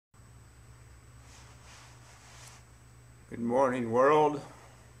Good morning, world.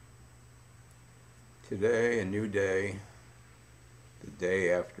 Today, a new day, the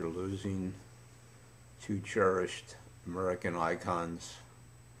day after losing two cherished American icons,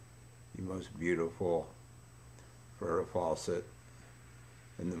 the most beautiful Farrah Fawcett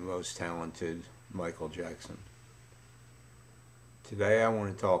and the most talented Michael Jackson. Today I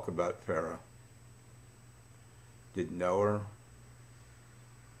want to talk about Farrah. Didn't know her,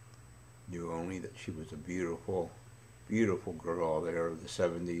 knew only that she was a beautiful, beautiful girl there of the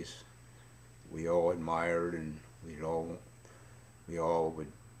 70s. We all admired, and we all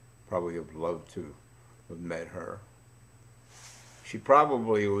would probably have loved to have met her. She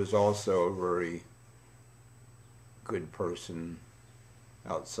probably was also a very good person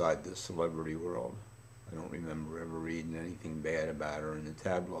outside the celebrity world. I don't remember ever reading anything bad about her in the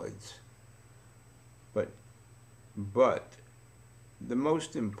tabloids. But the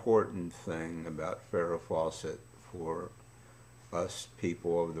most important thing about Farrah Fawcett for us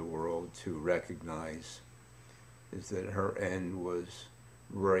people of the world to recognize is that her end was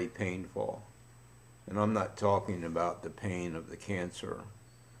very painful. And I'm not talking about the pain of the cancer,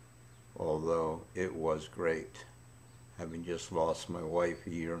 although it was great. Having just lost my wife a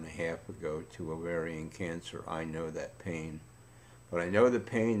year and a half ago to ovarian cancer, I know that pain. But I know the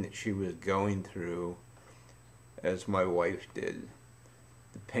pain that she was going through as my wife did.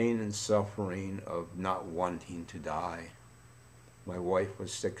 The pain and suffering of not wanting to die. My wife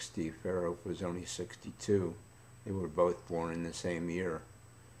was 60, Farrah was only 62. They were both born in the same year.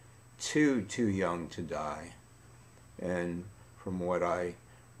 Too young to die. And from what I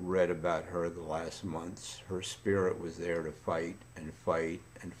read about her the last months, her spirit was there to fight and fight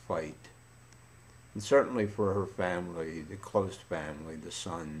and fight. And certainly for her family, the close family, the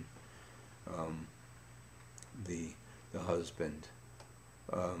son, the husband.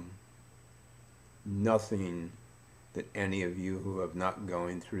 Nothing that any of you who have not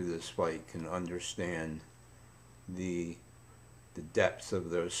gone through this fight can understand the depths of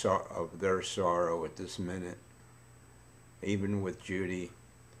their sorrow at this minute. Even with Judy,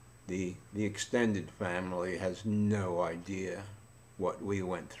 the extended family has no idea what we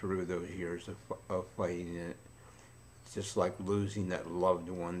went through those years of fighting it. It's just like losing that loved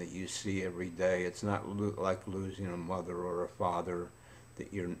one that you see every day. It's not like losing a mother or a father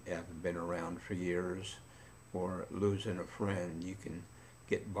that you haven't been around for years, or losing a friend. You can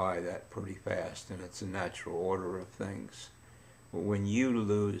get by that pretty fast, and it's a natural order of things. But when you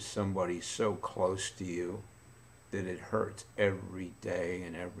lose somebody so close to you that it hurts every day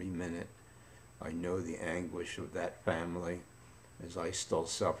and every minute, I know the anguish of that family, as I still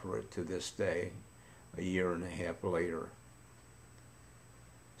suffer it to this day, a year and a half later.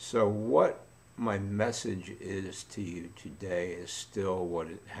 So what my message is to you today is still what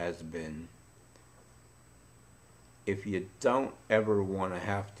it has been. If you don't ever want to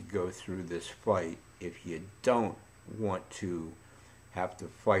have to go through this fight, if you don't want to have to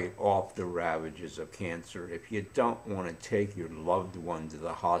fight off the ravages of cancer, if you don't want to take your loved one to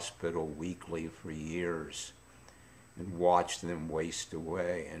the hospital weekly for years and watch them waste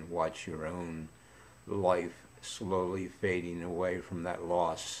away and watch your own life slowly fading away from that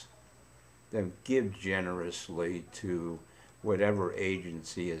loss, then give generously to whatever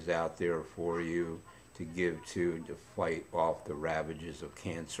agency is out there for you to give to fight off the ravages of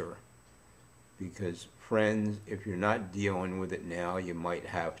cancer. Because friends, if you're not dealing with it now, you might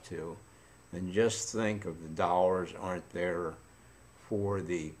have to. And just think of the dollars aren't there for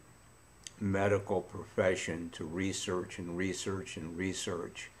the medical profession to research and research and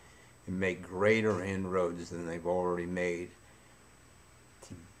research and make greater inroads than they've already made.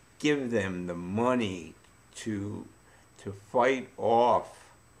 To give them the money to fight off,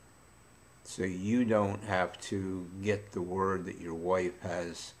 so you don't have to get the word that your wife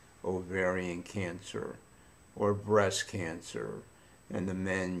has ovarian cancer or breast cancer, and the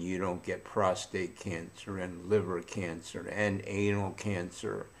men, you don't get prostate cancer and liver cancer and anal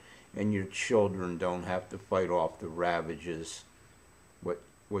cancer, and your children don't have to fight off the ravages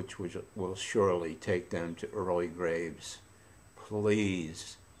which will surely take them to early graves.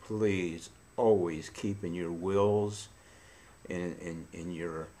 Please, please, always keep in your wills, in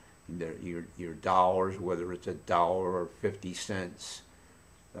your dollars, whether it's $1 or 50 cents,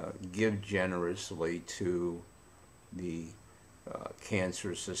 give generously to the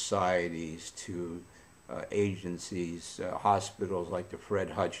cancer societies, to agencies, hospitals like the Fred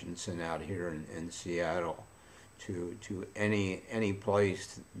Hutchinson out here in Seattle, to any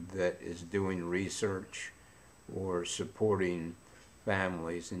place that is doing research or supporting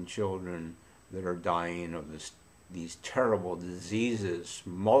families and children that are dying of these terrible diseases,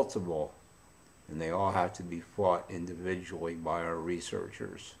 multiple and they all have to be fought individually by our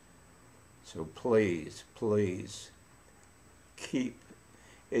researchers. So please, please, keep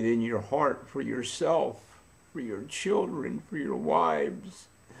it in your heart for yourself, for your children, for your wives,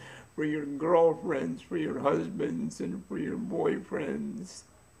 for your girlfriends, for your husbands, and for your boyfriends.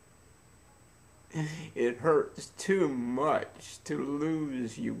 It hurts too much to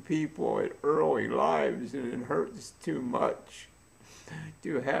lose you people at early lives, and it hurts too much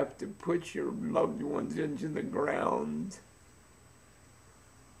to have to put your loved ones into the ground.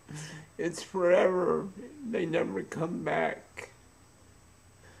 It's forever. They never come back.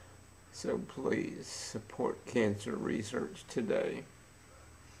 So please support cancer research today.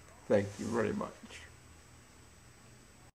 Thank you very much.